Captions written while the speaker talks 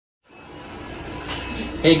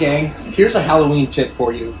Hey gang, here's a Halloween tip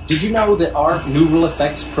for you. Did you know that our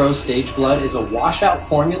NewRuleFX Pro Stage Blood is a washout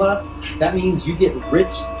formula? That means you get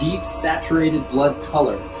rich, deep, saturated blood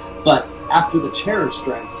color. But after the terror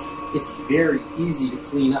strikes, it's very easy to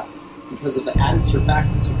clean up because of the added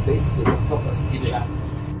surfactants, which basically help us get it out.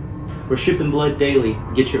 We're shipping blood daily.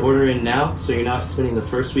 Get your order in now so you're not spending the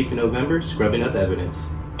first week in November scrubbing up evidence.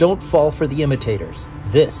 Don't fall for the imitators.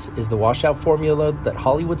 This is the washout formula that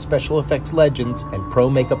Hollywood special effects legends and pro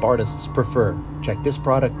makeup artists prefer. Check this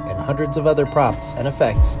product and hundreds of other props and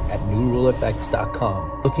effects at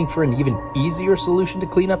NewRuleFX.com. Looking for an even easier solution to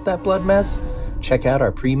clean up that blood mess? Check out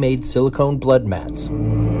our pre-made silicone blood mats.